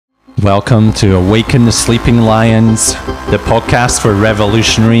Welcome to Awaken the Sleeping Lions, the podcast for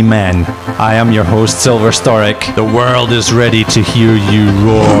revolutionary men. I am your host, Silver Storic. The world is ready to hear you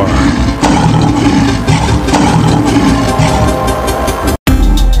roar.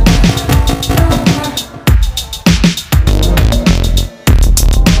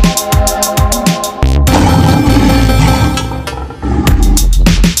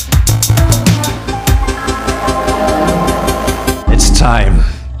 It's time.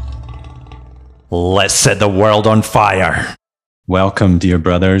 Let's set the world on fire. Welcome, dear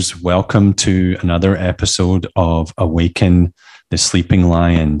brothers. Welcome to another episode of Awaken the Sleeping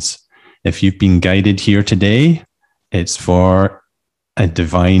Lions. If you've been guided here today, it's for a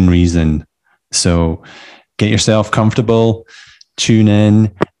divine reason. So get yourself comfortable, tune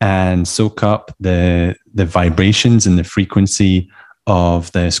in, and soak up the vibrations and the frequency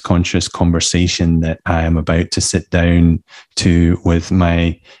of this conscious conversation that I am about to sit down to with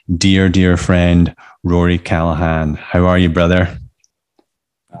my dear friend, Rory Callaghan. How are you, brother?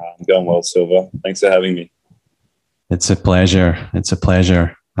 I'm going well, Silver. Thanks for having me. It's a pleasure. It's a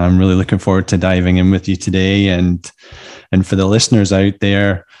pleasure. I'm really looking forward to diving in with you today. And for the listeners out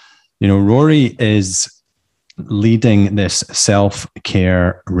there, you know, Rory is leading this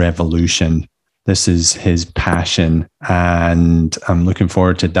self-care revolution. This is his passion, and I'm looking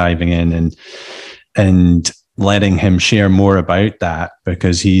forward to diving in and letting him share more about that,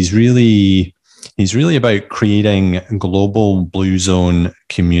 because he's really about creating global blue zone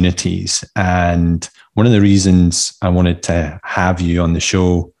communities. And one of the reasons I wanted to have you on the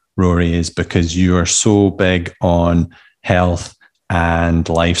show, Rory, is because you are so big on health and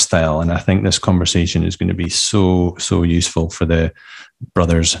lifestyle. And I think this conversation is going to be so useful for the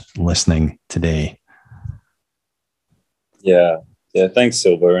brothers listening today. Yeah. Thanks,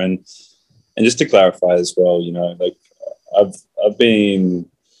 Silver. And just to clarify as well, you know, like I've been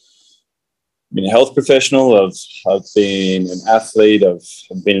a health professional. I've been an athlete.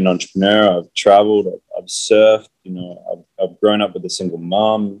 I've been an entrepreneur. I've traveled. I've surfed. You know, I've grown up with a single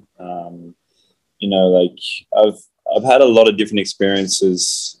mom. You know, like I've had a lot of different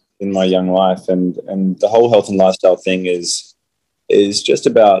experiences in my young life, and the whole health and lifestyle thing is just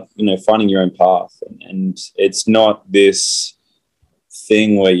about, you know, finding your own path. And it's not this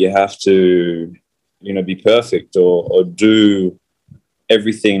thing where you have to, you know, be perfect or do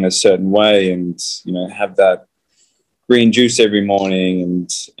everything in a certain way and, you know, have that green juice every morning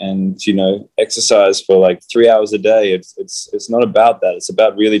and, you know, exercise for like 3 hours a day. It's not about that. It's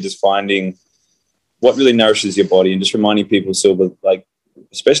about really just finding what really nourishes your body, and just reminding people, Silver, like,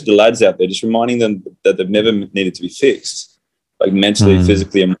 especially the lads out there, just reminding them that they've never needed to be fixed, like mentally,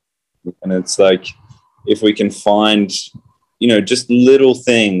 physically, and it's like, if we can find, you know, just little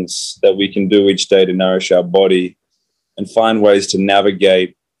things that we can do each day to nourish our body and find ways to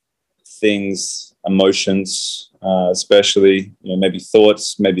navigate things, emotions, especially, you know, maybe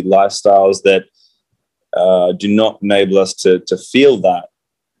thoughts, maybe lifestyles that do not enable us to feel that,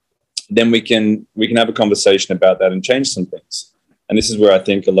 then we can have a conversation about that and change some things. And this is where I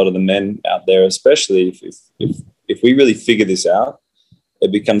think a lot of the men out there, especially if we really figure this out,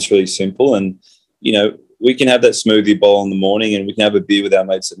 it becomes really simple. And, you know, we can have that smoothie bowl in the morning and we can have a beer with our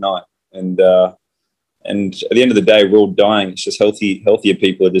mates at night. And at the end of the day, we're all dying. It's just healthier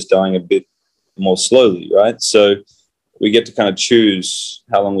people are just dying a bit more slowly, right? So we get to kind of choose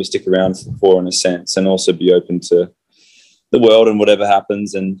how long we stick around for, in a sense, and also be open to the world and whatever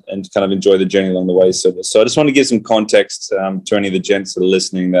happens, and kind of enjoy the journey along the way. So I just want to give some context to any of the gents that are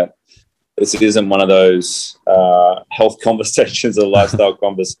listening, that this isn't one of those health conversations or lifestyle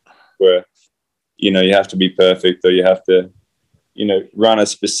conversations where, you know, you have to be perfect or you have to, you know, run a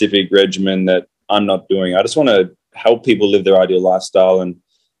specific regimen that I'm not doing. I just want to help people live their ideal lifestyle and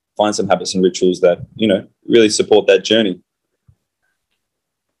find some habits and rituals that, you know, really support that journey.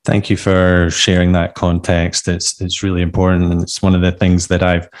 Thank you for sharing that context. It's really important, and it's one of the things that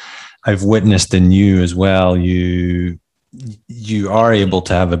I've witnessed in you as well. You are able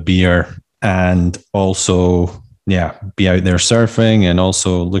to have a beer and also, be out there surfing and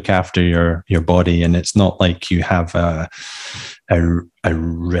also look after your body. And it's not like you have a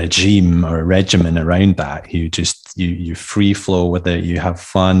regime or a regimen around that. You free flow with it. You have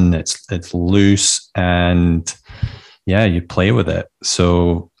fun. It's loose, and you play with it.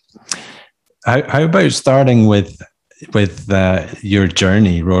 So how about starting with your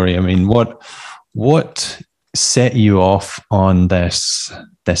journey, Rory? I mean, what set you off on this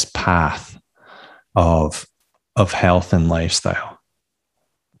path of health and lifestyle?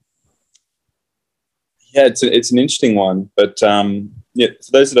 Yeah, it's an interesting one. But for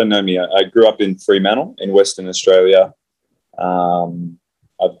those that don't know me, I grew up in Fremantle in Western Australia.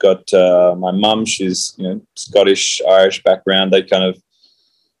 I've got my mum. She's Scottish, Irish background. They kind of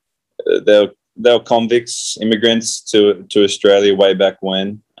they were convicts, immigrants to Australia way back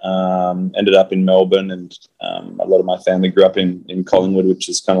when. Ended up in Melbourne, and a lot of my family grew up in Collingwood, which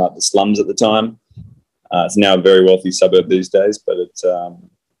is kind of like the slums at the time. It's now a very wealthy suburb these days, but it's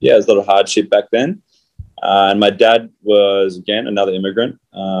there's a lot of hardship back then. And my dad was, again, another immigrant,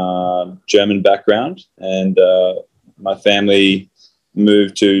 German background, and my family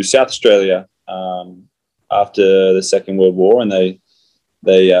moved to South Australia after the Second World War, and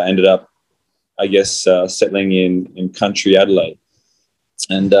they ended up, I guess, settling in country Adelaide.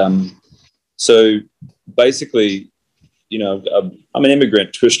 And so basically, I'm an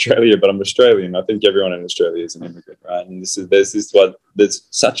immigrant to Australia, but I'm Australian. I think everyone in Australia is an immigrant, right? And there's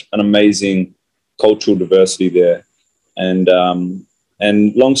such an amazing cultural diversity there. And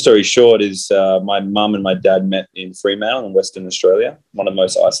long story short is my mum and my dad met in Fremantle in Western Australia, one of the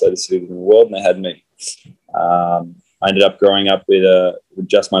most isolated cities in the world, and they had me. I ended up growing up with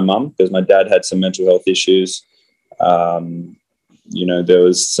just my mum because my dad had some mental health issues. There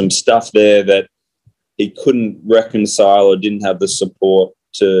was some stuff there that he couldn't reconcile or didn't have the support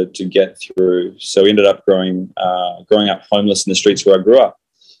to get through. So he ended up growing up homeless in the streets where I grew up,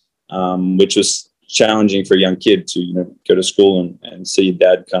 which was challenging for a young kid to go to school and see your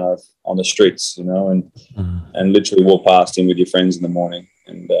dad kind of on the streets, and literally walk past him with your friends in the morning,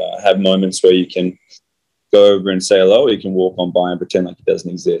 and have moments where you can go over and say hello, or you can walk on by and pretend like he doesn't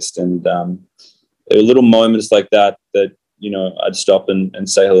exist. And there were little moments like that I'd stop and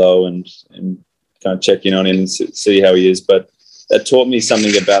say hello and kind of check in on him and see how he is. But that taught me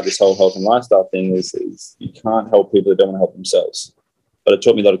something about this whole health and lifestyle thing is you can't help people that don't want to help themselves. But it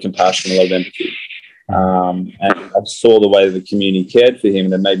taught me a lot of compassion, a lot of empathy. And I saw the way the community cared for him,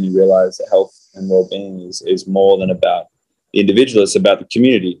 and it made me realize that health and well-being is more than about the individual. It's about the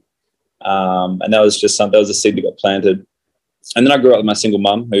community. And that was a seed that got planted. And then I grew up with my single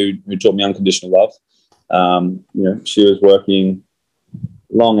mum who taught me unconditional love. She was working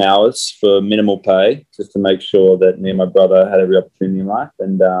long hours for minimal pay just to make sure that me and my brother had every opportunity in life.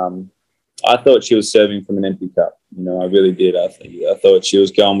 And I thought she was serving from an empty cup. I really did. I thought she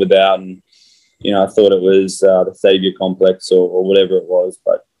was going without, and I thought it was the savior complex or whatever it was.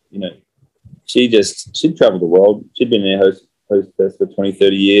 But she'd traveled the world. She'd been an air hostess for 20,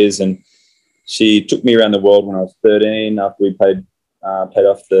 30 years, and she took me around the world when I was 13 after we paid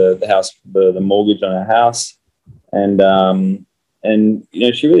off the house, the mortgage on our house, and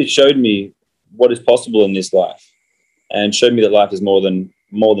she really showed me what is possible in this life, and showed me that life is more than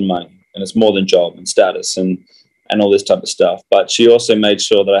money, and it's more than job and status and all this type of stuff. But she also made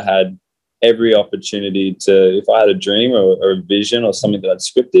sure that I had every opportunity to, if I had a dream or a vision or something that I'd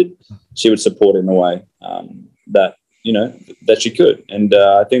scripted, she would support it in a way that she could. And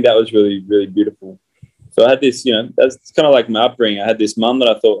I think that was really, really beautiful. So I had this, that's kind of like my upbringing. I had this mum that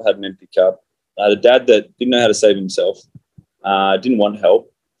I thought had an empty cup. I had a dad that didn't know how to save himself, didn't want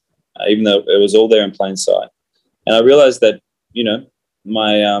help, even though it was all there in plain sight. And I realized that,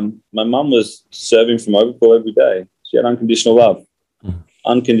 my mum was serving from overflow every day. She had unconditional love,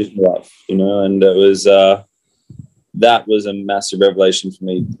 and it was, that was a massive revelation for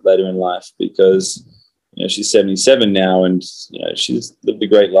me later in life, because, she's 77 now, and, she's lived a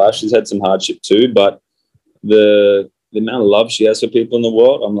great life. She's had some hardship too, but the amount of love she has for people in the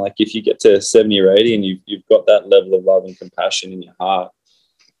world, I'm like, if you get to 70 or 80 and you've got that level of love and compassion in your heart,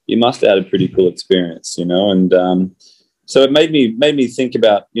 you must have had a pretty cool experience, and so it made me think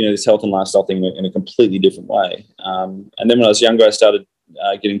about, this health and lifestyle thing in a completely different way. And then when I was younger, I started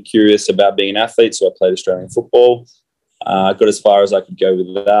getting curious about being an athlete, so I played Australian football. I got as far as I could go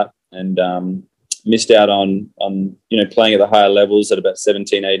with that, and missed out on playing at the higher levels at about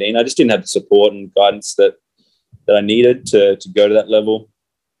 17, 18. I just didn't have the support and guidance that I needed to go to that level.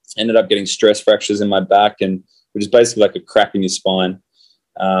 Ended up getting stress fractures in my back, and which is basically like a crack in your spine.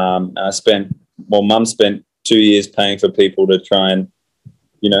 And Mum spent 2 years paying for people to try and,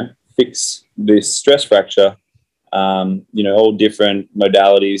 fix this stress fracture. All different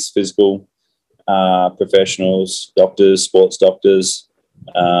modalities, physical professionals, doctors, sports doctors,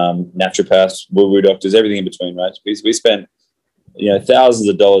 naturopaths, woo-woo doctors, everything in between, right? We spent, thousands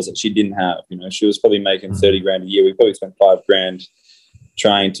of dollars that she didn't have. She was probably making 30 grand a year. We probably spent 5 grand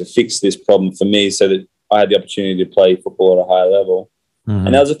trying to fix this problem for me so that I had the opportunity to play football at a higher level. Mm-hmm.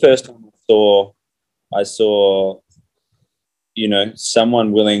 And that was the first time I saw,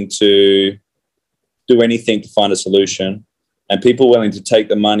 someone willing to do anything to find a solution, and people willing to take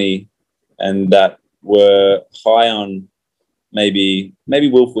the money and that were high on maybe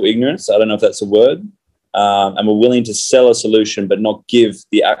willful ignorance. I don't know if that's a word, and were willing to sell a solution but not give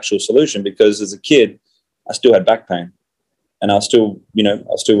the actual solution, because as a kid, I still had back pain, and I was still, I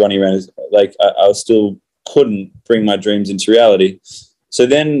was still running around like I still couldn't bring my dreams into reality. So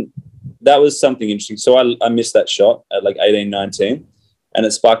then that was something interesting. So I missed that shot at like 18, 19, and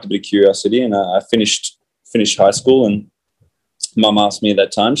it sparked a bit of curiosity. And I finished high school, and Mum asked me at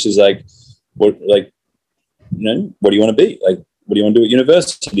that time, she's like, what do you want to be? Like, what do you want to do at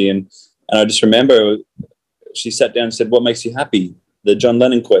university? And I just remember she sat down and said, what makes you happy? The John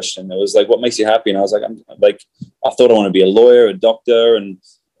Lennon question. It was like, what makes you happy? And I was like, I thought I want to be a lawyer, a doctor, and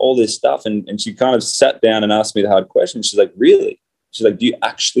all this stuff. And she kind of sat down and asked me the hard question. She's like, really? She's like, do you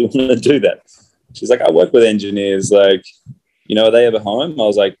actually want to do that? She's like, I work with engineers. Like, are they ever home? I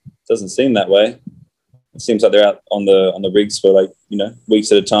was like, doesn't seem that way. It seems like they're out on the rigs for like,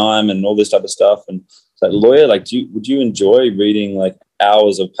 weeks at a time and all this type of stuff. And it's like, lawyer, like, would you enjoy reading like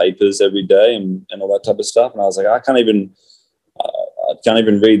hours of papers every day and all that type of stuff? And I was like, I can't even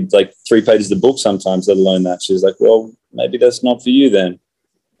read like 3 pages of the book sometimes, let alone that. She's like, well, maybe that's not for you then.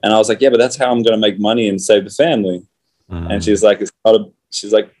 And I was like, yeah, but that's how I'm going to make money and save the family. Mm. And she's like,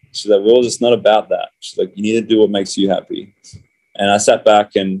 she's like, well, it's not about that. She's like, you need to do what makes you happy. And I sat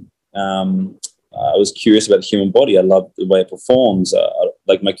back and I was curious about the human body. I loved the way it performs.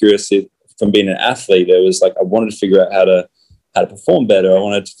 Like my curiosity from being an athlete, it was like I wanted to figure out how to perform better. I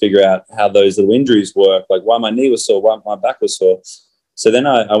wanted to figure out how those little injuries work, like why my knee was sore, why my back was sore. So then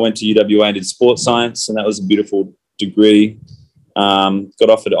I went to UWA and did sports science, and that was a beautiful degree. Got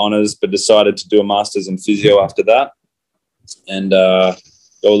offered honours, but decided to do a master's in physio after that, and go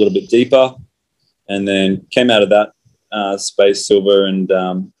a little bit deeper. And then came out of that space, Silver, and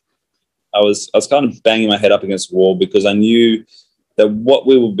I was kind of banging my head up against the wall, because I knew that what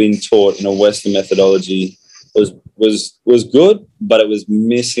we were being taught in a Western methodology was good, but it was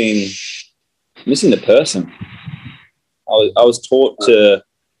missing the person. I was taught to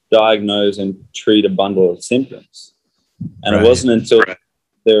diagnose and treat a bundle of symptoms, and It wasn't until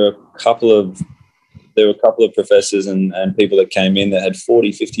there were a couple of professors and people that came in that had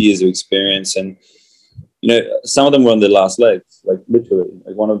 40, 50 years of experience, and some of them were on their last legs, like literally.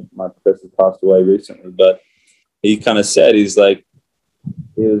 Like one of my professors passed away recently, but he kind of said, he was like,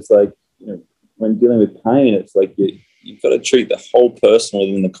 when dealing with pain, it's like you've got to treat the whole person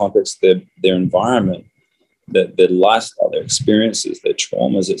within the context of their environment, their lifestyle, their experiences, their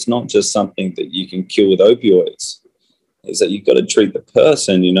traumas. It's not just something that you can kill with opioids. It's that you've got to treat the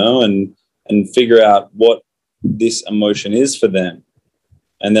person, and figure out what this emotion is for them.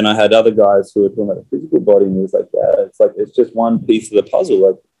 And then I had other guys who were talking about the physical body, and it was like, yeah, it's just one piece of the puzzle.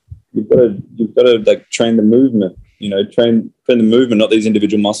 Like you've got to like train the movement, train the movement, not these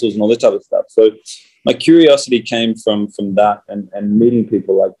individual muscles and all this type of stuff. So my curiosity came from that and meeting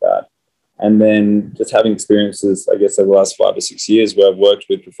people like that. And then just having experiences, I guess, over the last 5 or 6 years where I've worked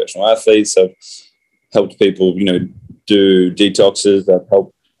with professional athletes. I've helped people, do detoxes. I've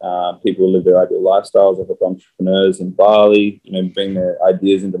helped people live their ideal lifestyles. I've helped entrepreneurs in Bali, bring their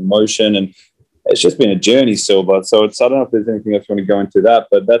ideas into motion. And it's just been a journey, Silver. So I don't know if there's anything else you want to go into that,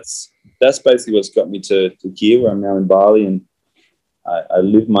 but that's basically what's got me to here, where I'm now in Bali. And I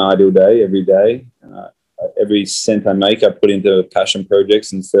live my ideal day every day. Every cent I make, I put into passion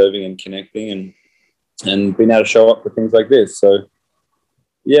projects and serving and connecting and being able to show up for things like this. So,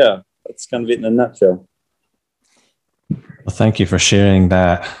 yeah, that's kind of it in a nutshell. Well, thank you for sharing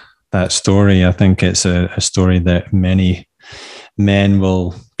that story. I think it's a story that many men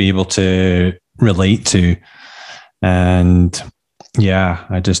will be able to relate to. And yeah,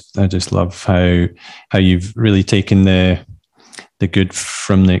 I just love how you've really taken the good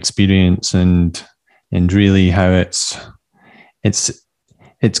from the experience and really how it's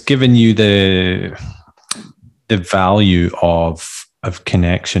given you the value of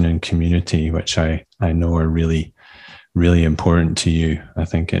connection and community, which I know are really, really important to you. I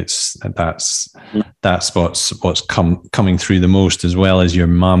think that's what's coming through the most, as well as your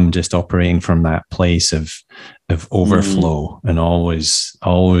mum just operating from that place of overflow and always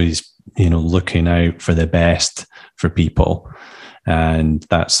looking out for the best for people. And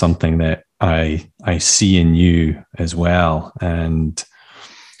that's something that I see in you as well. And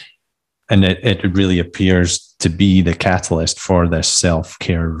it really appears to be the catalyst for this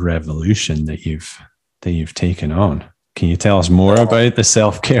self-care revolution that you've taken on. Can you tell us more about the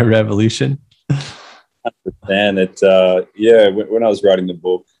self-care revolution? And when I was writing the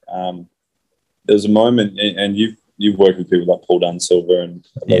book, there was a moment, and you've worked with people like Paul Dunn Silver and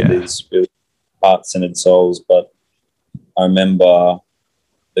a lot of these really heart-centered souls, but I remember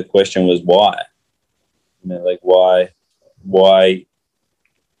the question was why? Like why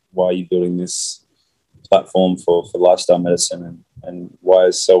are you building this platform for lifestyle medicine, and why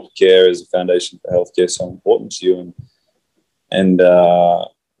self-care as a foundation for healthcare is so important to you. And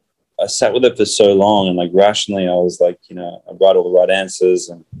I sat with it for so long, and like rationally, I was like, I write all the right answers,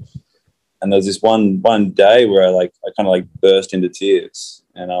 and there was this one day where I kind of like burst into tears,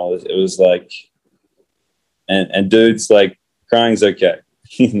 and it was like, and dudes, like, crying's okay,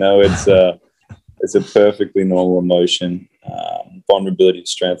 it's a perfectly normal emotion. Vulnerability is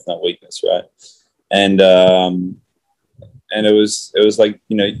strength, not weakness, right? And it was like,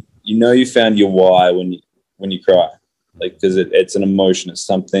 you found your why when you cry, like, because it's an emotion. It's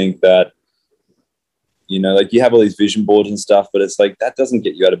something that, like, you have all these vision boards and stuff, but it's like that doesn't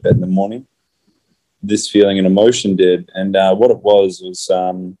get you out of bed in the morning. This feeling and emotion did. And what it was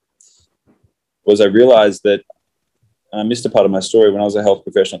I realized that, and I missed a part of my story. When I was a health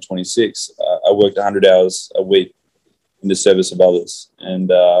professional at 26, I worked 100 hours a week in the service of others, and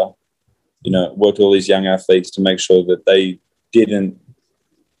worked with all these young athletes to make sure that they didn't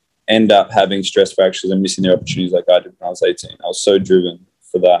end up having stress fractures and missing their opportunities like I did when I was 18. I was so driven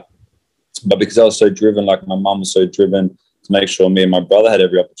for that. But because I was so driven, like my mum was so driven to make sure me and my brother had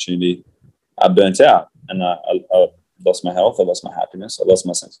every opportunity, I burnt out, and I lost my health, I lost my happiness, I lost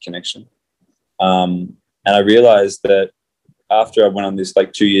my sense of connection. And I realized that after I went on this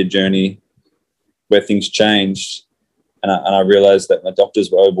like 2-year journey where things changed, and I realized that my doctors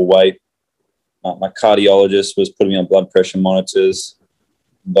were overweight, my cardiologist was putting me on blood pressure monitors,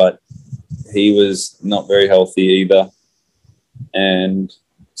 but he was not very healthy either. And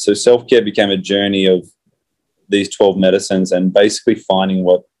so self-care became a journey of these 12 medicines, and basically finding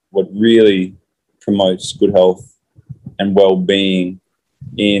what really promotes good health and well-being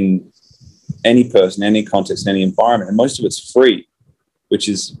in any person, any context, any environment. And most of it's free, which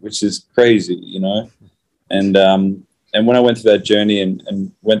is crazy, And when I went through that journey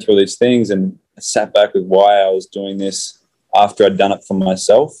and went through all these things, and I sat back with why I was doing this after I'd done it for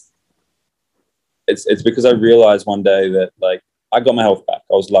myself, it's because I realized one day that, like, I got my health back.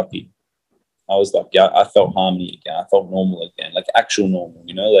 I was lucky. I felt harmony again. I felt normal again, like actual normal,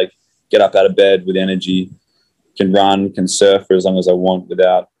 like get up out of bed with energy, can run, can surf for as long as I want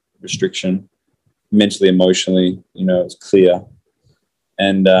without restriction, mentally, emotionally, it's clear.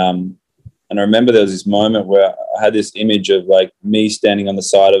 And I remember there was this moment where I had this image of like me standing on the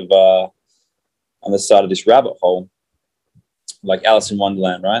side of this rabbit hole, like Alice in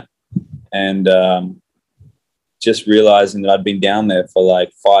Wonderland, right? And just realizing that I'd been down there for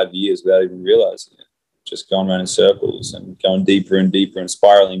like 5 years without even realizing it, just going around in circles and going deeper and deeper and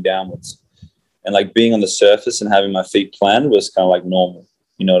spiraling downwards. And like being on the surface and having my feet planted was kind of like normal.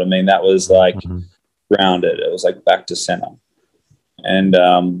 You know what I mean? That was like grounded. It was like back to center. And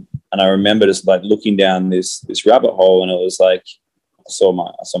I remember just like looking down this rabbit hole, and it was like I saw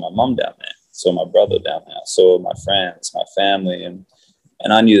my mum down there, I saw my brother down there, I saw my friends, my family, and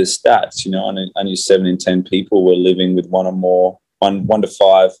I knew the stats, and I knew 7 in 10 people were living with one to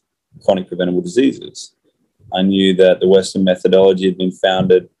 5 chronic preventable diseases. I knew that the Western methodology had been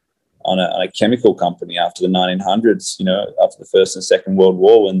founded on a chemical company after the 1900s, after the First and Second World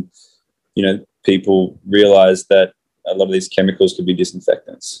War, when, people realized that a lot of these chemicals could be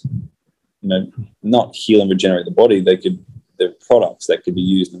disinfectants, not heal and regenerate the body. They're products that could be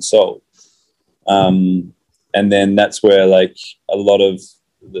used and sold. And then that's where like a lot of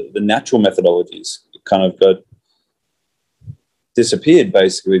the natural methodologies kind of got disappeared,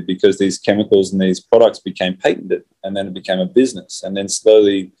 basically, because these chemicals and these products became patented, and then it became a business. And then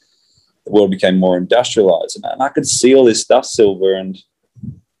slowly the world became more industrialized. And I could see all this stuff, Silver, and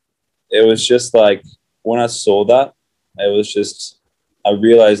it was just like, when I saw that, I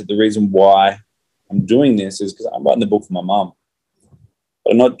realized that the reason why I'm doing this is because I'm writing the book for my mum.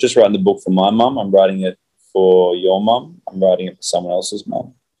 But I'm not just writing the book for my mum, I'm writing it for your mum. I'm writing it for someone else's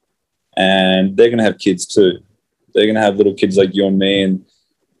mum. And they're going to have kids too. They're going to have little kids like you and me. And,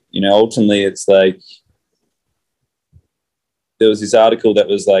 ultimately it's like, there was this article that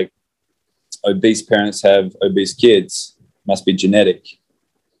was like, obese parents have obese kids, must be genetic.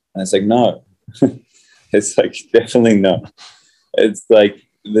 And it's like, no. It's like, definitely no. It's like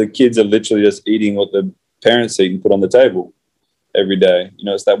the kids are literally just eating what the parents eat and put on the table every day.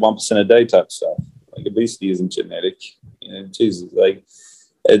 It's that 1% a day type stuff. Like, obesity isn't genetic. Jesus, like,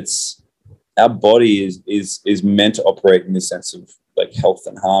 it's, our body is meant to operate in this sense of like health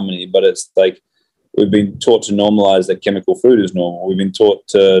and harmony, but it's like we've been taught to normalize that chemical food is normal. We've been taught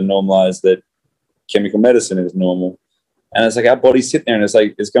to normalize that chemical medicine is normal. And it's like our bodies sit there and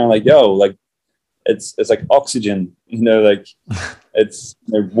it's going like, yo, like, it's like oxygen, like it's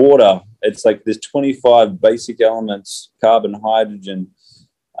water. It's like there's 25 basic elements, carbon, hydrogen,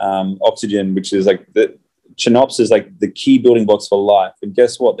 oxygen, which is like the chinops is like the key building blocks for life. And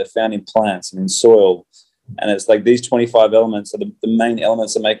guess what? They're found in plants and in soil. And it's like these 25 elements are the main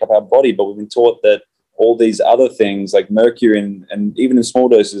elements that make up our body. But we've been taught that all these other things like mercury and even in small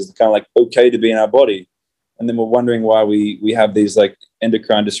doses are kind of like okay to be in our body. And then we're wondering why we have these like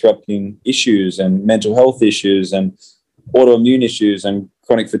endocrine disrupting issues and mental health issues and autoimmune issues and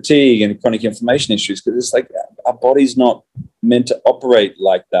chronic fatigue and chronic inflammation issues, because it's like our body's not meant to operate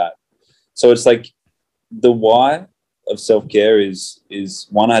like that. So it's like the why of self-care is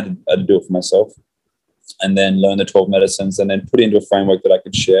one, I had to do it for myself, and then learn the 12 medicines and then put it into a framework that I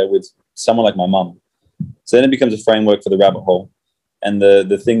could share with someone like my mum. So then it becomes a framework for the rabbit hole. And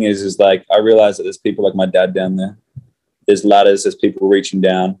the thing is like, I realize that there's people like my dad down there. There's ladders, there's people reaching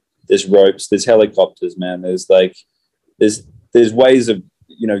down, there's ropes, there's helicopters, man. There's ways of,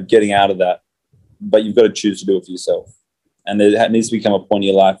 getting out of that, but you've got to choose to do it for yourself. And there needs to become a point in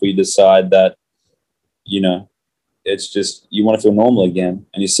your life where you decide that, it's just, you want to feel normal again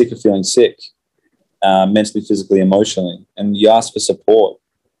and you're sick of feeling sick, mentally, physically, emotionally. And you ask for support,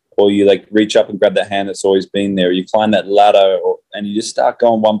 or you like reach up and grab that hand that's always been there, or you climb that ladder, and you just start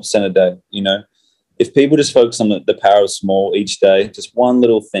going 1% a day. If people just focus on the power of small each day, just one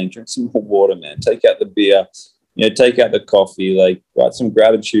little thing, drink some more water, man, take out the beer, take out the coffee, like write some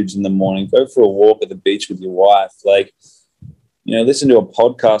gratitudes in the morning, go for a walk at the beach with your wife, like, listen to a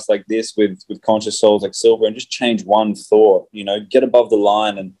podcast like this with conscious souls like Silver, and just change one thought, get above the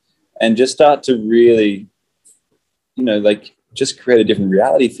line and just start to really, just create a different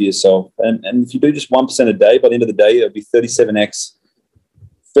reality for yourself. And if you do just 1% a day, by the end of the day, it'll be 37x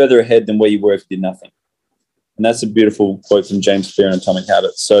further ahead than where you were if you did nothing. And that's a beautiful quote from James Clear in Atomic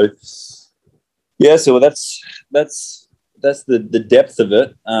Habits. So yeah, so that's the depth of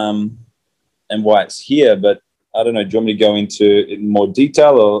it, and why it's here. But I don't know, do you want me to go into it in more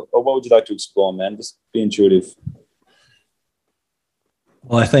detail, or what would you like to explore, man? Just be intuitive.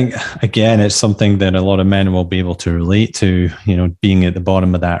 Well, I think, again, it's something that a lot of men will be able to relate to, being at the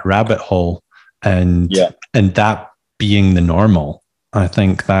bottom of that rabbit hole and that being the normal. I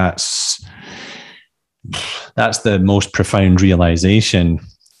think that's the most profound realization.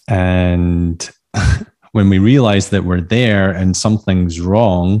 And when we realize that we're there and something's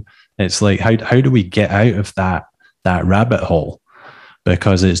wrong, it's like, how do we get out of that rabbit hole?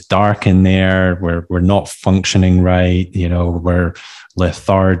 Because it's dark in there, we're not functioning right, we're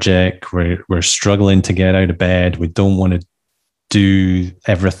lethargic, we're struggling to get out of bed, we don't want to do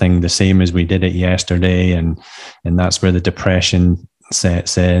everything the same as we did it yesterday, and that's where the depression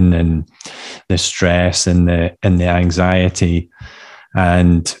sets in, and the stress and the anxiety.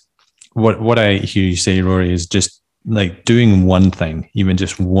 And what I hear you say, Rory, is just like doing one thing, even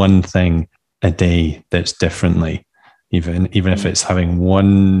just one thing a day that's differently. Even if it's having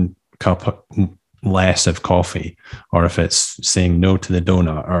one cup less of coffee, or if it's saying no to the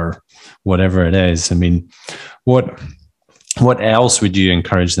donut, or whatever it is. I mean, what else would you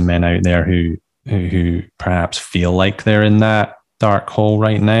encourage the men out there who perhaps feel like they're in that dark hole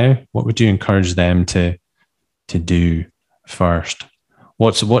right now? What would you encourage them to do first?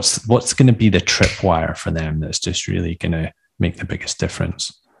 What's going to be the tripwire for them that's just really going to make the biggest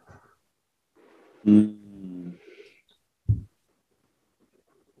difference?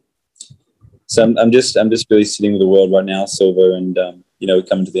 So I'm just really sitting with the world right now, Silver, and we're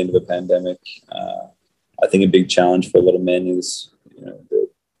coming to the end of a pandemic. I think a big challenge for a lot of men is a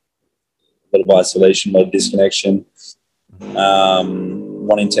lot of isolation, a lot of disconnection.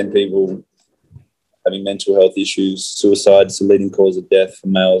 1 in 10 people having mental health issues. Suicide is the leading cause of death for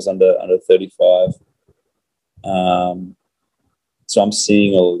males under 35. So I'm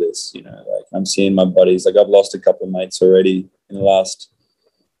seeing all of this. Like I'm seeing my buddies. Like I've lost a couple of mates already in the last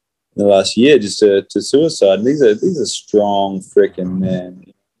year just to suicide. And these are strong freaking men.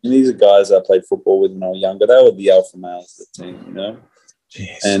 And these are guys I played football with when I was younger. They were the alpha males of the team,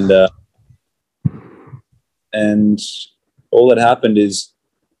 Jeez. And all that happened is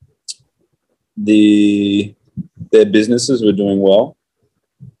their businesses were doing well,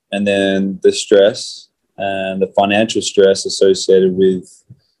 and then the stress and the financial stress associated with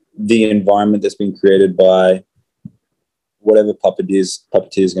the environment that's been created by whatever puppeteer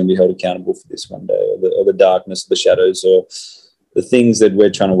is going to be held accountable for this one day, or the darkness, or the shadows, or the things that we're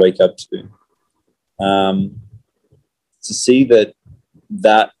trying to wake up to. To see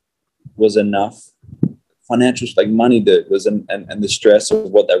that was enough financial, like money, that was, and the stress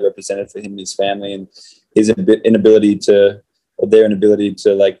of what that represented for him and his family, and his inability to, or their inability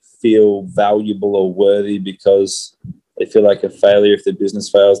to like feel valuable or worthy because they feel like a failure if their business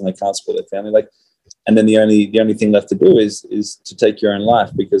fails and they can't support their family. Like And then the only thing left to do is to take your own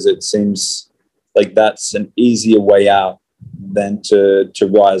life, because it seems like that's an easier way out than to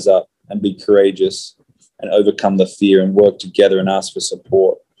rise up and be courageous and overcome the fear and work together and ask for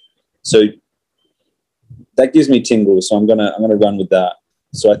support. So that gives me tingles. So I'm gonna run with that.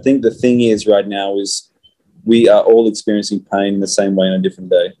 So I think the thing is right now is we are all experiencing pain in the same way on a different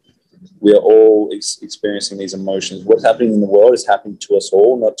day. We are all experiencing these emotions. What's happening in the world is happening to us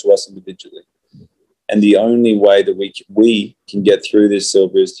all, not to us individually. And the only way that we can get through this,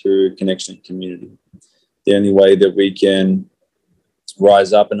 Silver, is through connection and community. The only way that we can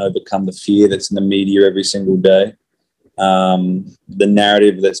rise up and overcome the fear that's in the media every single day, the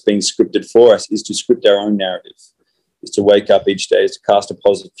narrative that's being scripted for us, is to script our own narrative, is to wake up each day, is to cast a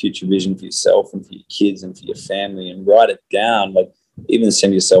positive future vision for yourself and for your kids and for your family, and write it down. Like, even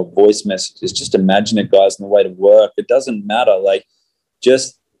send yourself voice messages. Just imagine it, guys, on the way to work. It doesn't matter. Like,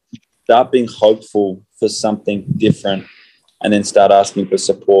 just start being hopeful for something different, and then start asking for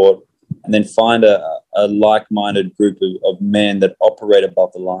support, and then find a like-minded group of men that operate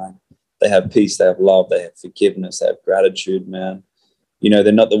above the line. They have peace, they have love, they have forgiveness, they have gratitude, man. You know,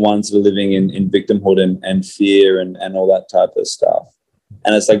 they're not the ones that are living in victimhood and fear and all that type of stuff.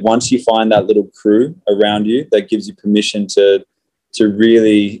 And it's like, once you find that little crew around you, that gives you permission to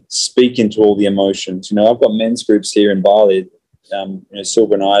really speak into all the emotions. You know, I've got men's groups here in Bali. You know,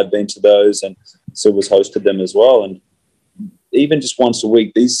 Silver and I have been to those, and Silver's hosted them as well. And even just once a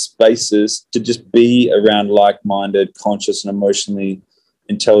week, these spaces to just be around like-minded, conscious and emotionally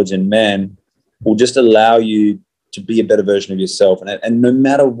intelligent men will just allow you to be a better version of yourself. And no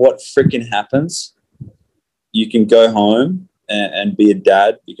matter what freaking happens, you can go home and be a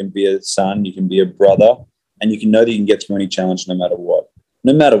dad, you can be a son, you can be a brother, and you can know that you can get through any challenge no matter what.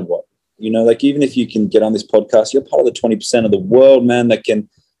 No matter what. You know, like, even if you can get on this podcast, you're part of the 20% of the world, man, that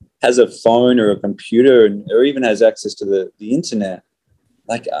has a phone or a computer or even has access to the internet.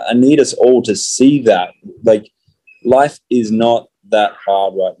 Like, I need us all to see that. Like, life is not that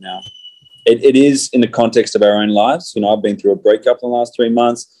hard right now. It is in the context of our own lives. You know, I've been through a breakup in the last 3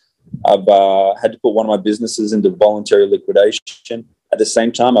 months. I've had to put one of my businesses into voluntary liquidation. At the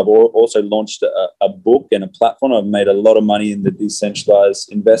same time, I've also launched a book and a platform. I've made a lot of money in the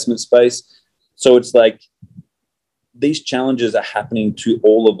decentralized investment space. So it's like, these challenges are happening to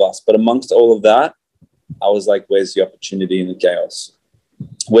all of us. But amongst all of that, I was like, where's the opportunity in the chaos?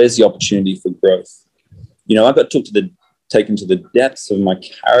 Where's the opportunity for growth? You know, I got taken to the depths of my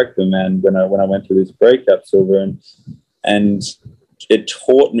character, man, when I went through this breakup, Silver, and it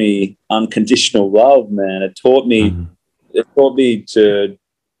taught me unconditional love, man. It taught me to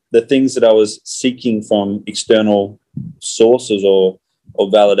the things that I was seeking from external sources or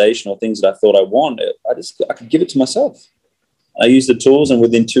validation, or things that I thought I wanted. I could give it to myself. I used the tools, and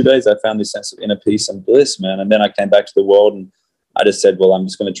within 2 days, I found this sense of inner peace and bliss, man. And then I came back to the world, and I just said, well, I'm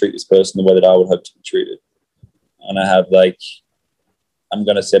just going to treat this person the way that I would hope to be treated. And I have, like, I'm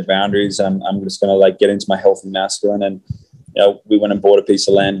going to set boundaries. I'm just going to, like, get into my healthy masculine. And, you know, we went and bought a piece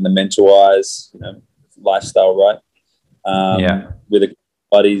of land in the Mental Eyes, you know, lifestyle, right? With a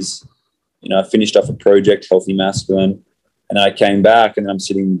buddies, you know, I finished off a project, Healthy Masculine. And I came back, and I'm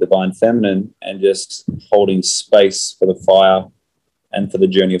sitting in Divine Feminine and just holding space for the fire and for the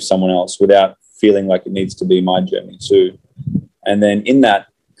journey of someone else without feeling like it needs to be my journey too. And then in that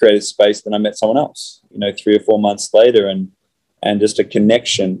creative space, then I met someone else, you know, 3 or 4 months later, and just a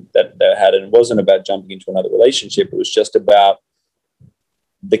connection that I had. And it wasn't about jumping into another relationship. It was just about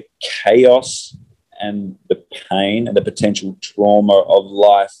the chaos and the pain and the potential trauma of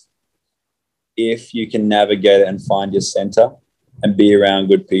life. If you can navigate it and find your center and be around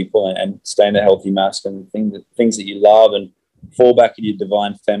good people and stay in a healthy masculine, things that you love, and fall back in your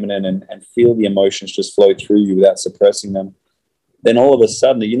divine feminine and feel the emotions just flow through you without suppressing them, then all of a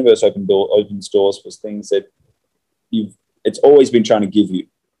sudden the universe opens doors for things that it's always been trying to give you.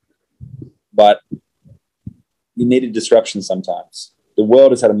 But you need a disruption sometimes. The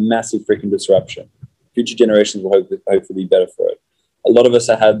world has had a massive freaking disruption. Future generations will hopefully be better for it. A lot of us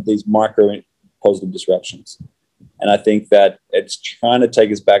have had these micro positive disruptions. And I think that it's trying to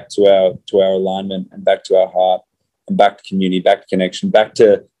take us back to our alignment and back to our heart and back to community, back to connection, back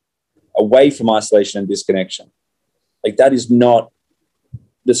to away from isolation and disconnection. Like, that is not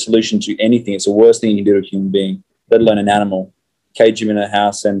the solution to anything. It's the worst thing you can do to a human being, let alone an animal. Cage him in a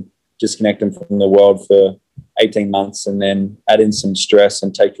house and disconnect him from the world for 18 months, and then add in some stress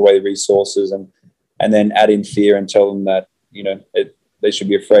and take away the resources, and then add in fear and tell them that, you know, they should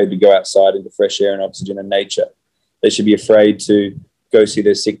be afraid to go outside into fresh air and oxygen and nature. They should be afraid to go see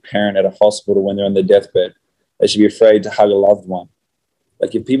their sick parent at a hospital when they're on their deathbed. They should be afraid to hug a loved one.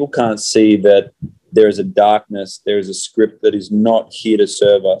 Like, if people can't see that there is a darkness, there is a script that is not here to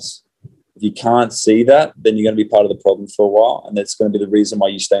serve us. If you can't see that, then you're going to be part of the problem for a while, and that's going to be the reason why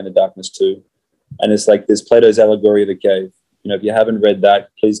you stay in the darkness too. And it's like there's Plato's allegory of the cave. You know, if you haven't read that,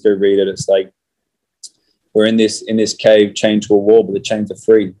 please go read it. It's like we're in this cave chained to a wall, but the chains are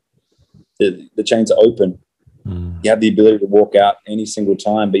free. The chains are open. You have the ability to walk out any single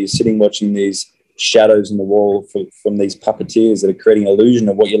time, but you're sitting watching these shadows in the wall from these puppeteers that are creating an illusion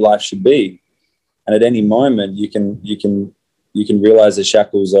of what your life should be. And at any moment, you can realize the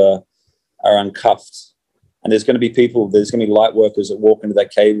shackles are uncuffed. And there's going to be light workers that walk into that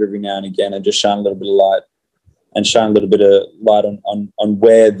cave every now and again and just shine a little bit of light and shine a little bit of light on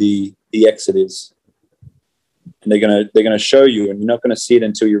where the exit is. And they're gonna show you, and you're not going to see it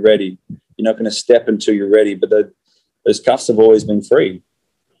until you're ready. You're not going to step until you're ready. But those cuffs have always been free.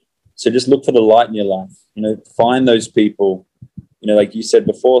 So just look for the light in your life. You know, find those people. You know, like you said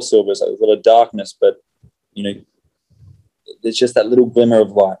before, Silver, it's like a little darkness, but you know, there's just that little glimmer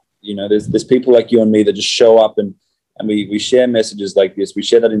of light. You know, there's people like you and me that just show up and we share messages like this. We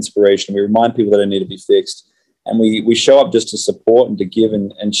share that inspiration. We remind people that they need to be fixed. And we show up just to support and to give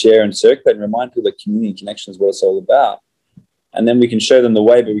and share and circulate and remind people that community and connection is what it's all about. And then we can show them the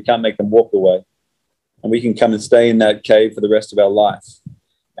way, but we can't make them walk the way. And we can come and stay in that cave for the rest of our life.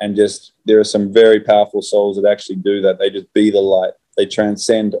 And just, there are some very powerful souls that actually do that. They just be the light. They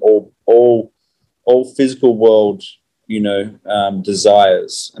transcend all physical world, you know,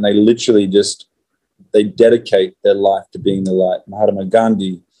 desires. And they literally they dedicate their life to being the light. Mahatma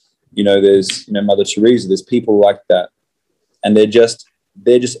Gandhi, you know, there's, you know, Mother Teresa, there's people like that. And they're just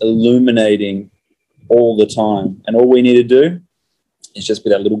illuminating all the time. And all we need to do is just be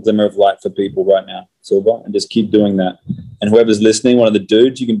that little glimmer of light for people right now, Silver, and just keep doing that. And whoever's listening, one of the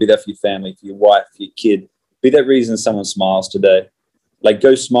dudes, you can be that for your family, for your wife, for your kid. Be that reason someone smiles today. Like,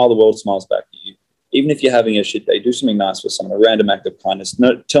 go smile, the world smiles back at you. Even if you're having a shit day, do something nice for someone, a random act of kindness.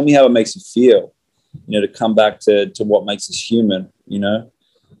 No, tell me how it makes you feel, you know, to come back to what makes us human, you know.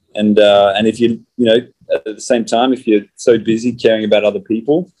 And if you know, at the same time, if you're so busy caring about other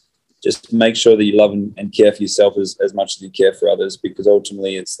people, just make sure that you love and care for yourself as much as you care for others, because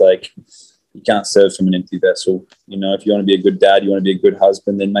ultimately it's like you can't serve from an empty vessel. You know, if you want to be a good dad, you want to be a good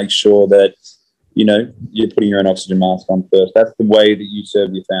husband, then make sure that, you know, you're putting your own oxygen mask on first. That's the way that you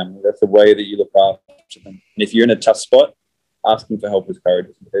serve your family. That's the way that you look after them. And if you're in a tough spot, asking for help with courage.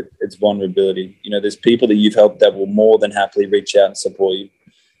 It's vulnerability. You know, there's people that you've helped that will more than happily reach out and support you.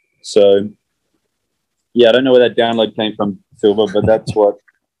 So, yeah, I don't know where that download came from, Silver, but that's what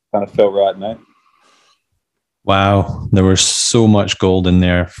kind of felt right, mate. Wow. There was so much gold in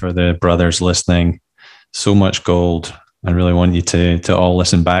there for the brothers listening. So much gold. I really want you to all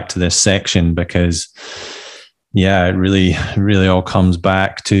listen back to this section, because, yeah, it really all comes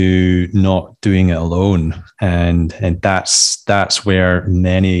back to not doing it alone. And that's where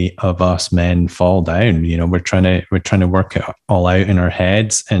many of us men fall down. You know, we're trying to work it all out in our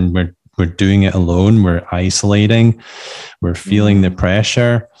heads, and we're doing it alone. We're isolating. We're feeling the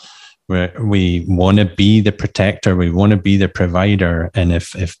pressure. We want to be the protector. We want to be the provider. And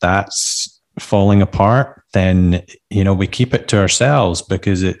if that's falling apart, then, you know, we keep it to ourselves,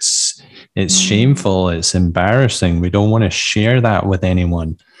 because it's shameful. It's embarrassing. We don't want to share that with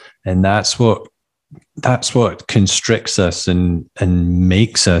anyone. And that's what constricts us and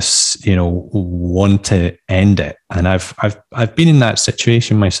makes us, you know, want to end it. And I've been in that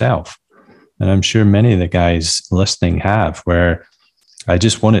situation myself. And I'm sure many of the guys listening have, where I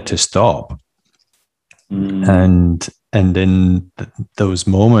just want it to stop. And in those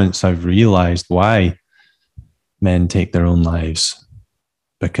moments, I've realized why men take their own lives,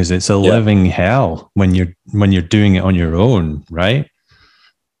 because it's a living hell when you're doing it on your own, right?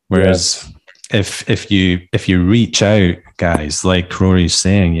 Whereas if you reach out, guys, like Rory's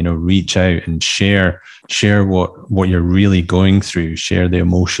saying, you know, reach out and share what you're really going through, share the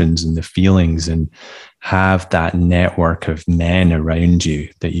emotions and the feelings, and have that network of men around you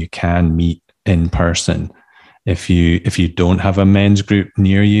that you can meet in person. If you don't have a men's group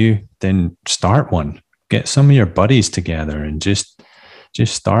near you, then start one. Get some of your buddies together and just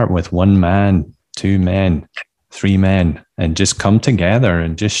start with 1 man, 2 men, 3 men, and just come together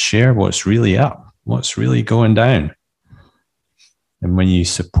and just share what's really up, what's really going down. And when you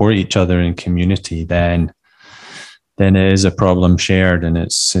support each other in community, then it is a problem shared, and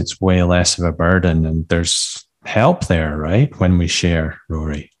it's way less of a burden, and there's help there, right? When we share,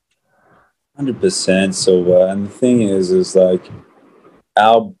 Rory. 100%, Silver. And the thing is like,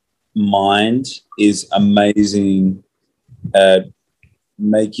 our mind is amazing at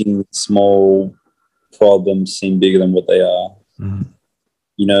making small problems seem bigger than what they are.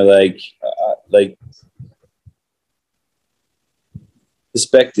 You know, like like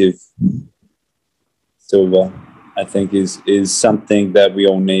perspective, Silver, I think is something that we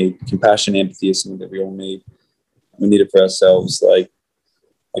all need. Compassion, empathy is something that we all need. We need it for ourselves. Like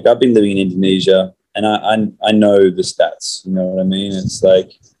I've been living in Indonesia, and I know the stats. You know what I mean? It's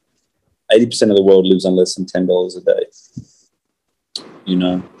like 80% of the world lives on less than $10 a day. You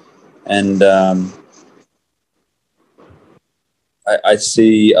know, and I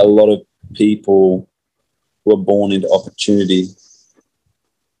see a lot of people who are born into opportunity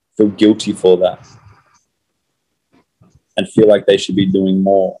feel guilty for that and feel like they should be doing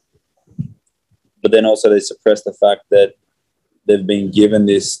more. But then also they suppress the fact that they've been given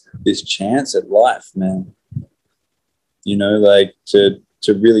this chance at life, man. You know, like to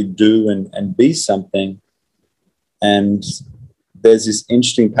really do and be something. And there's this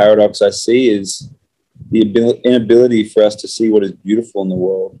interesting paradox I see is the inability for us to see what is beautiful in the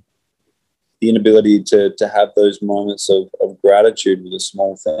world, the inability to have those moments of gratitude with the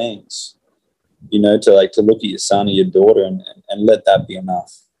small things, you know, to look at your son or your daughter and let that be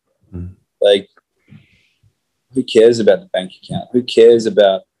enough. Mm. Like, who cares about the bank account? Who cares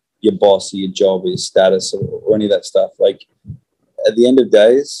about your boss or your job or your status or any of that stuff? Like, at the end of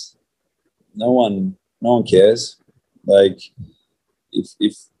days, no one cares. Like,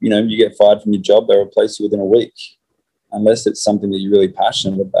 if you know, you get fired from your job, they'll replace you within a week, unless it's something that you're really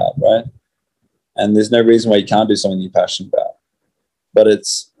passionate about, right? And there's no reason why you can't do something you're passionate about. But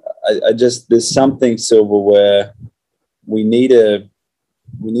it's, I just, there's something, Silver, where we need a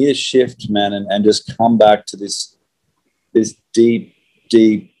shift, man, and just come back to this deep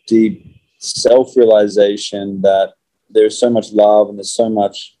self-realization that there's so much love and there's so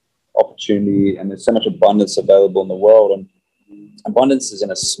much opportunity and there's so much abundance available in the world. And abundance is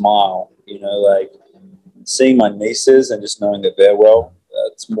in a smile, you know, like seeing my nieces and just knowing that they're well,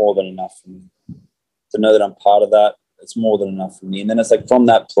 it's more than enough for me. To know that I'm part of that, it's more than enough for me. And then it's like from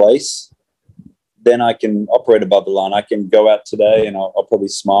that place, then I can operate above the line. I can go out today and I'll probably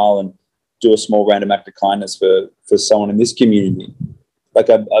smile and do a small random act of kindness for someone in this community. Like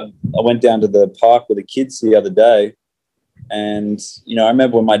I went down to the park with the kids the other day, and, you know, I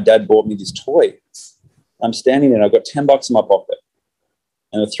remember when my dad bought me this toy. I'm standing there and I've got $10 in my pocket.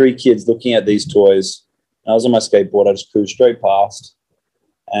 And the 3 kids looking at these toys. And I was on my skateboard. I just cruised straight past.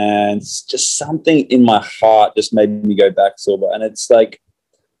 And just something in my heart just made me go back, Silver. And it's like,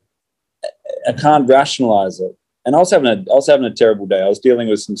 I can't rationalize it. And I was having a terrible day. I was dealing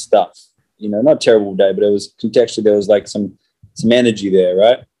with some stuff, you know, not a terrible day, but it was contextually, there was like some energy there,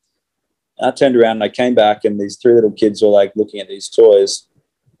 right? And I turned around and I came back, and these 3 little kids were like looking at these toys.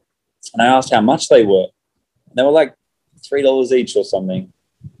 And I asked how much they were. And they were like $3 each or something.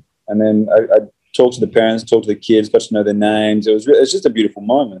 And then I talked to the parents, talked to the kids, got to know their names. It was just a beautiful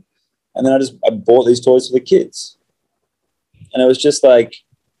moment. And then I bought these toys for the kids. And it was just like,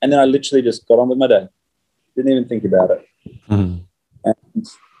 and then I literally just got on with my day. Didn't even think about it. Mm-hmm.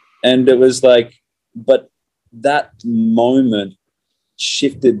 And it was like, but that moment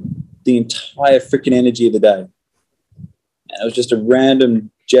shifted the entire freaking energy of the day. And it was just a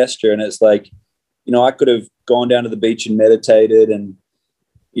random gesture. And it's like, you know, I could have gone down to the beach and meditated and,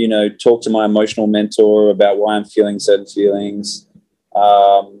 you know, talked to my emotional mentor about why I'm feeling certain feelings.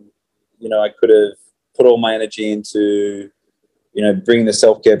 You know, I could have put all my energy into, you know, bringing the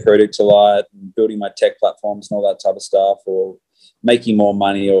self-care project to light and building my tech platforms and all that type of stuff, or making more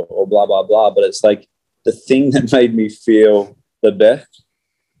money or blah, blah, blah. But it's like the thing that made me feel the best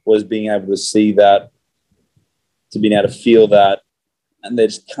was being able to see that, to being able to feel that, and then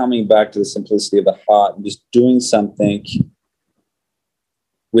just coming back to the simplicity of the heart and just doing something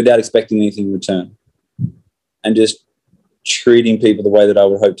without expecting anything in return, and just treating people the way that I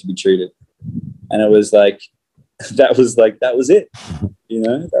would hope to be treated. And it was like, that was it, you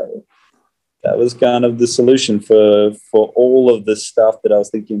know, that was kind of the solution for all of the stuff that I was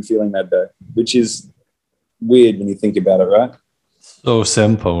thinking and feeling that day, which is weird when you think about it, right? So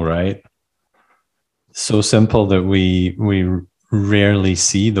simple, right? So simple that we rarely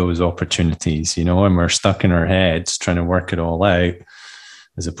see those opportunities, you know, and we're stuck in our heads trying to work it all out,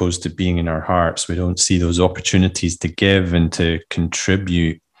 as opposed to being in our hearts. We don't see those opportunities to give and to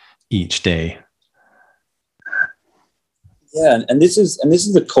contribute each day. Yeah, and this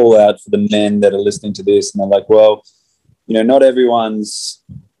is a call out for the men that are listening to this, and they're like, well, you know, not everyone's,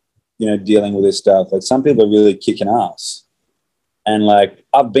 you know, dealing with this stuff. Like, some people are really kicking ass. And like,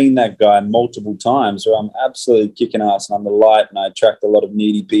 I've been that guy multiple times where I'm absolutely kicking ass and I'm the light, and I attract a lot of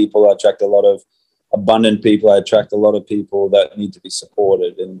needy people. I attract a lot of abundant people. I attract a lot of people that need to be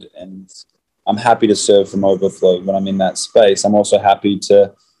supported. And I'm happy to serve from overflow when I'm in that space. I'm also happy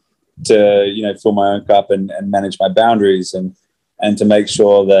to to fill my own cup and manage my boundaries and to make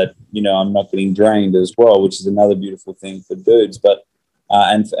sure that I'm not getting drained as well, which is another beautiful thing for dudes, but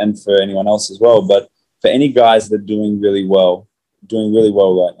and for anyone else as well. But for any guys that are doing really well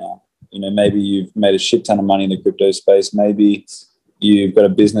right now, maybe you've made a shit ton of money in the crypto space, maybe you've got a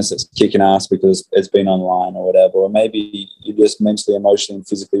business that's kicking ass because it's been online or whatever, or maybe you're just mentally, emotionally, and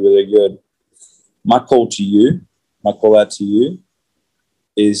physically really good. My call out to you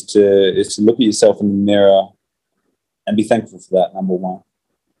is to look at yourself in the mirror and be thankful for that, number one.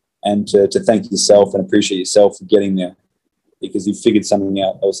 And to thank yourself and appreciate yourself for getting there because you've figured something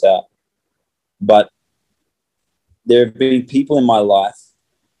else out. But there have been people in my life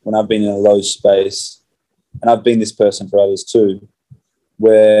when I've been in a low space, and I've been this person for others too,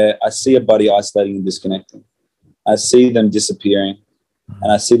 where I see a buddy isolating and disconnecting. I see them disappearing,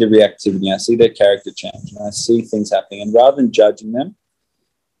 and I see the reactivity, I see their character change, and I see things happening. And rather than judging them,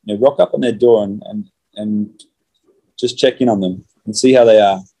 rock up on their door and just check in on them and see how they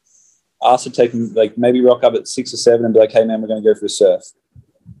are. Ask to take them, like maybe rock up at 6 or 7 and be like, hey man, we're going to go for a surf.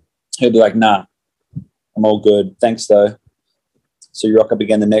 He'll be like, nah, I'm all good. Thanks though. So you rock up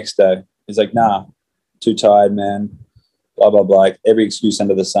again the next day. He's like, nah, too tired, man. Blah, blah, blah. Like every excuse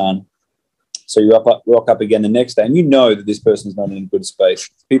under the sun. So you rock up again the next day, and you know that this person's not in a good space.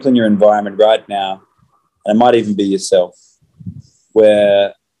 People in your environment right now, and it might even be yourself,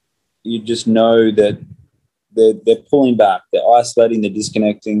 where you just know that they're pulling back, they're isolating, they're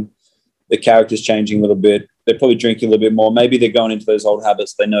disconnecting, the character's changing a little bit, they're probably drinking a little bit more, maybe they're going into those old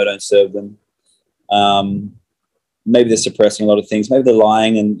habits they know don't serve them. Maybe they're suppressing a lot of things, maybe they're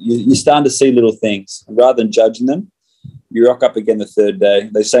lying, and you're starting to see little things. And rather than judging them, you rock up again the third day,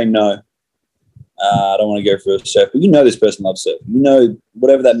 they say no. I don't want to go for a surf, but this person loves surfing.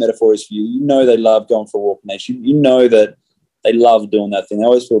 Whatever that metaphor is for you, they love going for a walk in nature. You know that they love doing that thing. They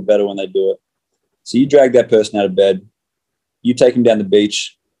always feel better when they do it. So you drag that person out of bed, you take them down the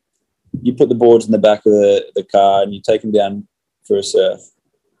beach, you put the boards in the back of the car, and you take them down for a surf.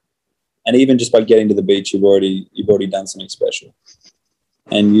 And even just by getting to the beach, you've already done something special.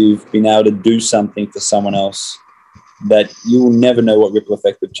 And you've been able to do something for someone else that you will never know what ripple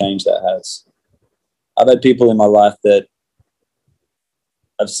effect of change that has. I've had people in my life that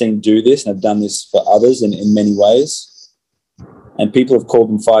I've seen do this, and I've done this for others in many ways. And people have called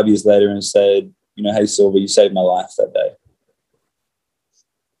them 5 years later and said, hey, Silver, you saved my life that day.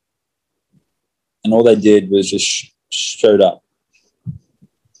 And all they did was just showed up.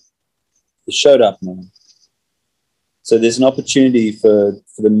 They showed up, man. So there's an opportunity for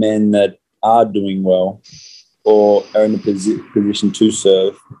the men that are doing well or are in a position to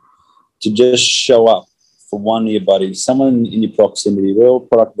serve to just show up for one of your buddies, someone in your proximity. We're all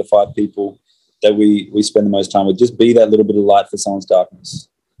product of the 5 people that we spend the most time with. Just be that little bit of light for someone's darkness.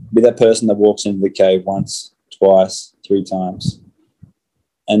 Be that person that walks into the cave once, twice, 3 times,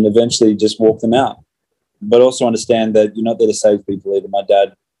 and eventually just walk them out. But also understand that you're not there to save people either. My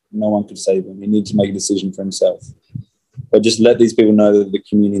dad, no one could save him. He needs to make a decision for himself. But just let these people know that the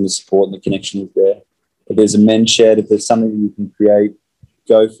community and the support and the connection is there. If there's a men's shed, if there's something that you can create,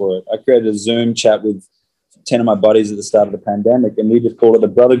 go for it. I created a Zoom chat with 10 of my buddies at the start of the pandemic, and we just called it the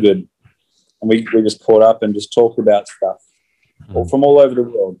Brotherhood. And we just caught up and just talked about stuff from all over the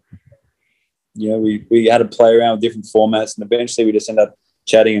world. We had to play around with different formats, and eventually we just ended up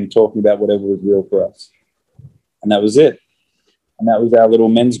chatting and talking about whatever was real for us. And that was it. And that was our little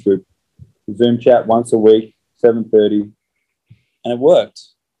men's group. Zoom chat once a week, 7:30, and it worked.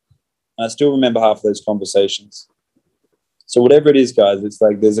 And I still remember half of those conversations. So whatever it is, guys, it's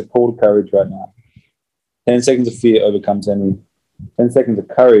like there's a call to courage right now. 10 seconds of fear overcomes 10 seconds of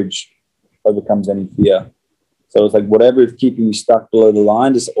courage overcomes any fear. So it's like whatever is keeping you stuck below the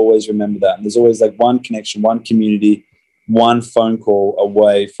line, just always remember that. And there's always like one connection, one community, one phone call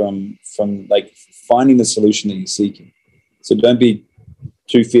away from like finding the solution that you're seeking. So don't be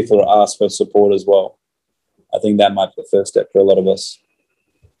too fearful to ask for support as well. I think that might be the first step for a lot of us.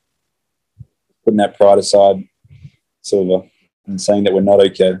 Putting that pride aside, Silver, and saying that we're not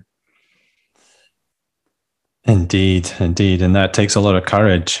okay. Indeed. And that takes a lot of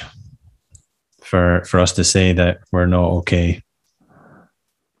courage for us to say that we're not okay.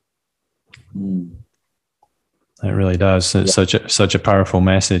 It really does. It's such a powerful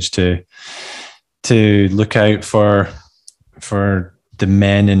message to look out for the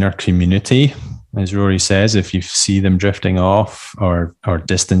men in our community. As Rory says, if you see them drifting off or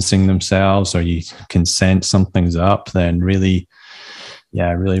distancing themselves, or you can sense something's up, then really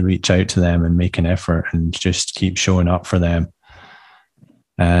reach out to them and make an effort and just keep showing up for them.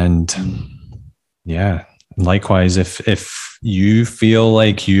 And likewise, if you feel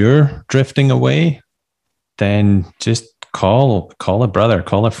like you're drifting away, then just call a brother,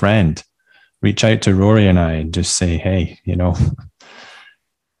 call a friend, reach out to Rory and I and just say, hey,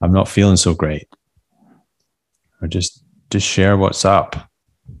 I'm not feeling so great. Or just share what's up.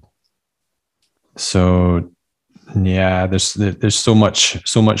 So yeah, there's so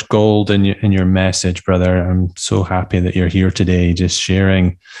much gold in your message, brother. I'm so happy that you're here today, just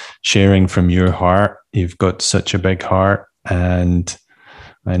sharing from your heart. You've got such a big heart, and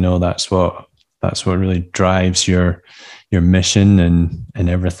I know that's what really drives your mission and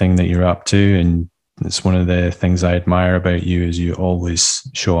everything that you're up to. And it's one of the things I admire about you is you always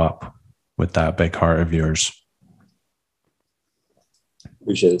show up with that big heart of yours.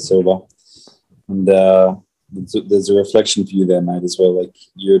 Appreciate it, Silver. And there's a reflection for you there, mate, as well. Like,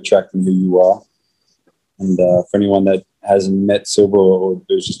 you're attracting who you are. And for anyone that hasn't met Silver or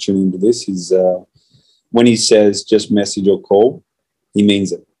is just tuning into this, he's when he says just message or call, he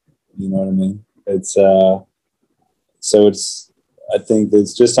means it. You know what I mean? It's I think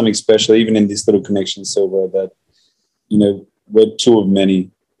there's just something special, even in this little connection, Silver, that, we're two of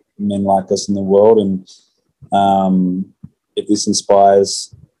many men like us in the world. And if this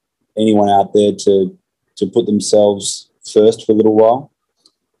inspires anyone out there to put themselves first for a little while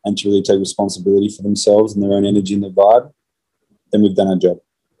and to really take responsibility for themselves and their own energy and their vibe, then we've done our job.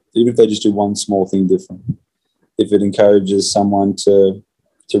 Even if they just do one small thing different. If it encourages someone to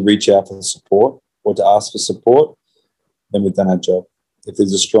reach out for support or to ask for support, then we've done our job. If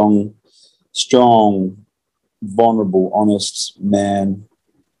there's a strong, vulnerable, honest man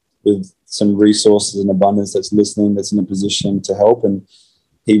with some resources and abundance that's listening, that's in a position to help, and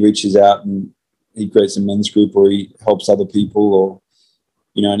he reaches out and he creates a men's group or he helps other people, or,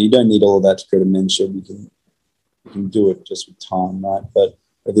 and you don't need all of that to create a men's shed. You can do it just with time, right? But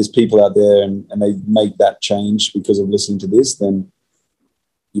if there's people out there and they make that change because of listening to this, then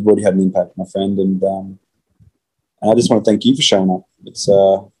you've already had an impact, my friend. And I just want to thank you for showing up. It's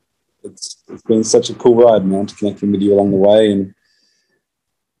been such a cool ride, man, to connecting with you along the way. And,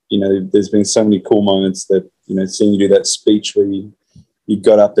 there's been so many cool moments that, seeing you do that speech where you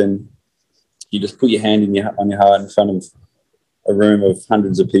got up and you just put your hand on your heart in front of a room of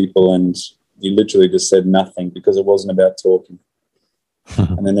hundreds of people, and you literally just said nothing because it wasn't about talking.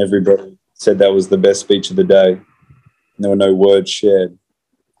 And then everybody said that was the best speech of the day, and there were no words shared.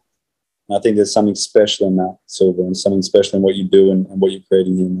 And I think there's something special in that, Silver, and something special in what you do and what you're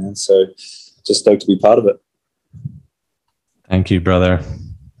creating here, man. So just stoked to be part of it. Thank you, brother.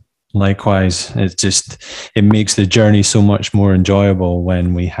 Likewise, it makes the journey so much more enjoyable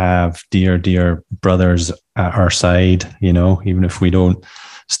when we have dear brothers at our side, even if we don't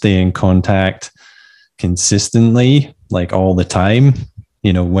stay in contact consistently, like all the time,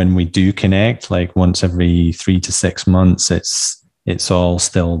 when we do connect, like once every 3 to 6 months, it's all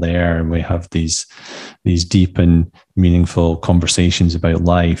still there. And we have these deep and meaningful conversations about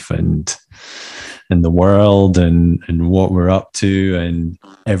life and the world and what we're up to. And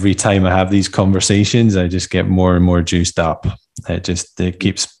every time I have these conversations, I just get more and more juiced up. It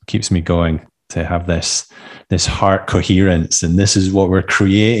keeps me going to have this heart coherence. And this is what we're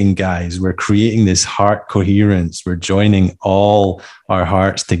creating, guys. We're creating this heart coherence. We're joining all our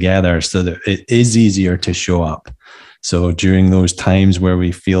hearts together so that it is easier to show up. So during those times where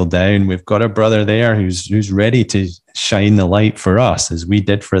we feel down, we've got a brother there who's ready to shine the light for us as we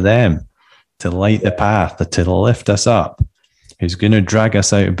did for them, to light the path, to lift us up, who's going to drag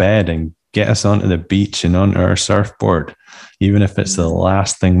us out of bed and get us onto the beach and onto our surfboard, even if it's the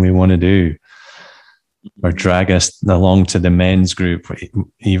last thing we want to do, or drag us along to the men's group,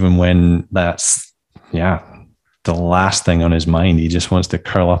 even when that's, the last thing on his mind. He just wants to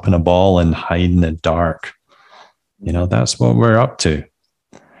curl up in a ball and hide in the dark. That's what we're up to.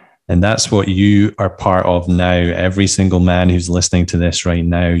 And that's what you are part of now. Every single man who's listening to this right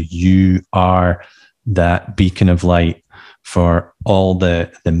now, you are that beacon of light for all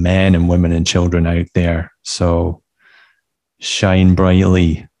the men and women and children out there. So shine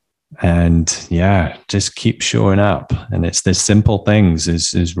brightly and just keep showing up. And it's the simple things,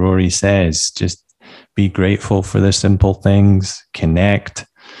 as Rory says, just be grateful for the simple things, connect,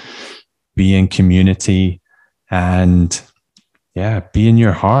 be in community, and be in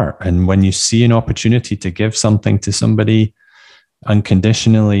your heart. And when you see an opportunity to give something to somebody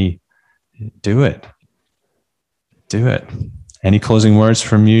unconditionally, do it. Any closing words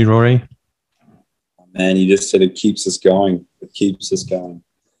from you, Rory? Man, you just said it keeps us going. It keeps us going.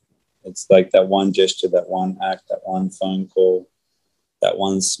 It's like that one gesture, that one act, that one phone call, that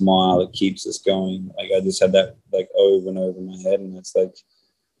one smile. It keeps us going. Like, I just had that like over and over in my head. And it's like,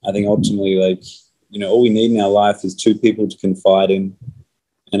 I think ultimately, like, all we need in our life is 2 people to confide in,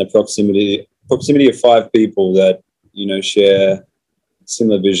 and a proximity of 5 people that, share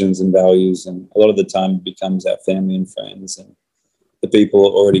similar visions and values. And a lot of the time it becomes our family and friends and the people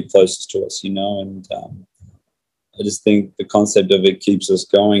already closest to us, and I just think the concept of it keeps us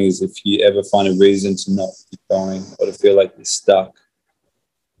going. Is if you ever find a reason to not keep going or to feel like you're stuck,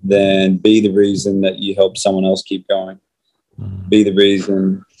 then be the reason that you help someone else keep going. Be the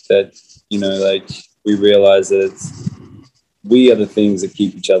reason that, we realize that we are the things that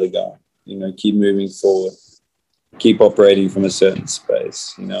keep each other going, keep moving forward, keep operating from a certain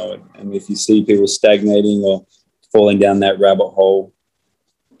space, and if you see people stagnating or falling down that rabbit hole,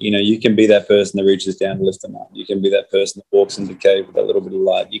 you can be that person that reaches down to lift them up. You can be that person that walks into the cave with that little bit of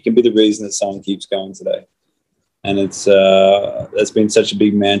light. You can be the reason that someone keeps going today. And it's that's been such a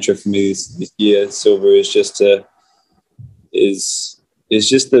big mantra for me this year, Silver, is just to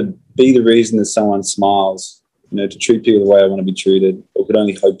be the reason that someone smiles, to treat people the way I want to be treated or could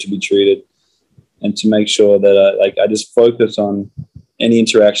only hope to be treated, and to make sure that I just focus on any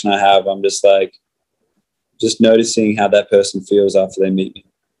interaction I have. I'm just noticing how that person feels after they meet me,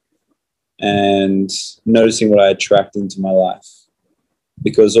 and noticing what I attract into my life,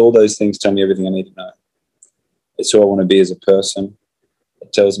 because all those things tell me everything I need to know. It's who I want to be as a person.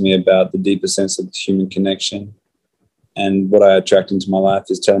 It tells me about the deeper sense of human connection, and what I attract into my life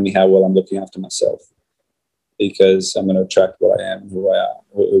is telling me how well I'm looking after myself, because I'm going to attract what I am, who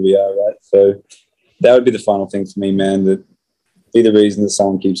we are, right? So that would be the final thing for me, man, that be the reason that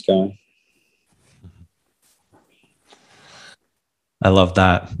someone keeps going. I love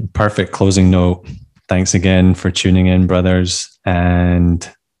that. Perfect closing note. Thanks again for tuning in, brothers. And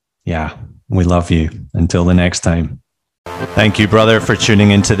yeah, we love you. Until the next time. Thank you, brother, for tuning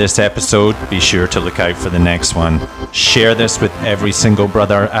into this episode. Be sure to look out for the next one. Share this with every single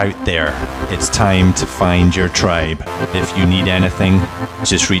brother out there. It's time to find your tribe. If you need anything,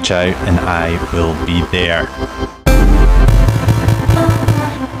 just reach out and I will be there.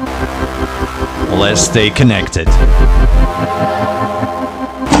 Let's stay connected.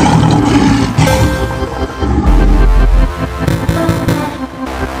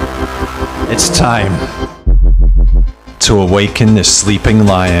 It's time to awaken the sleeping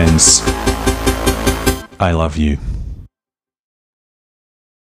lions. I love you.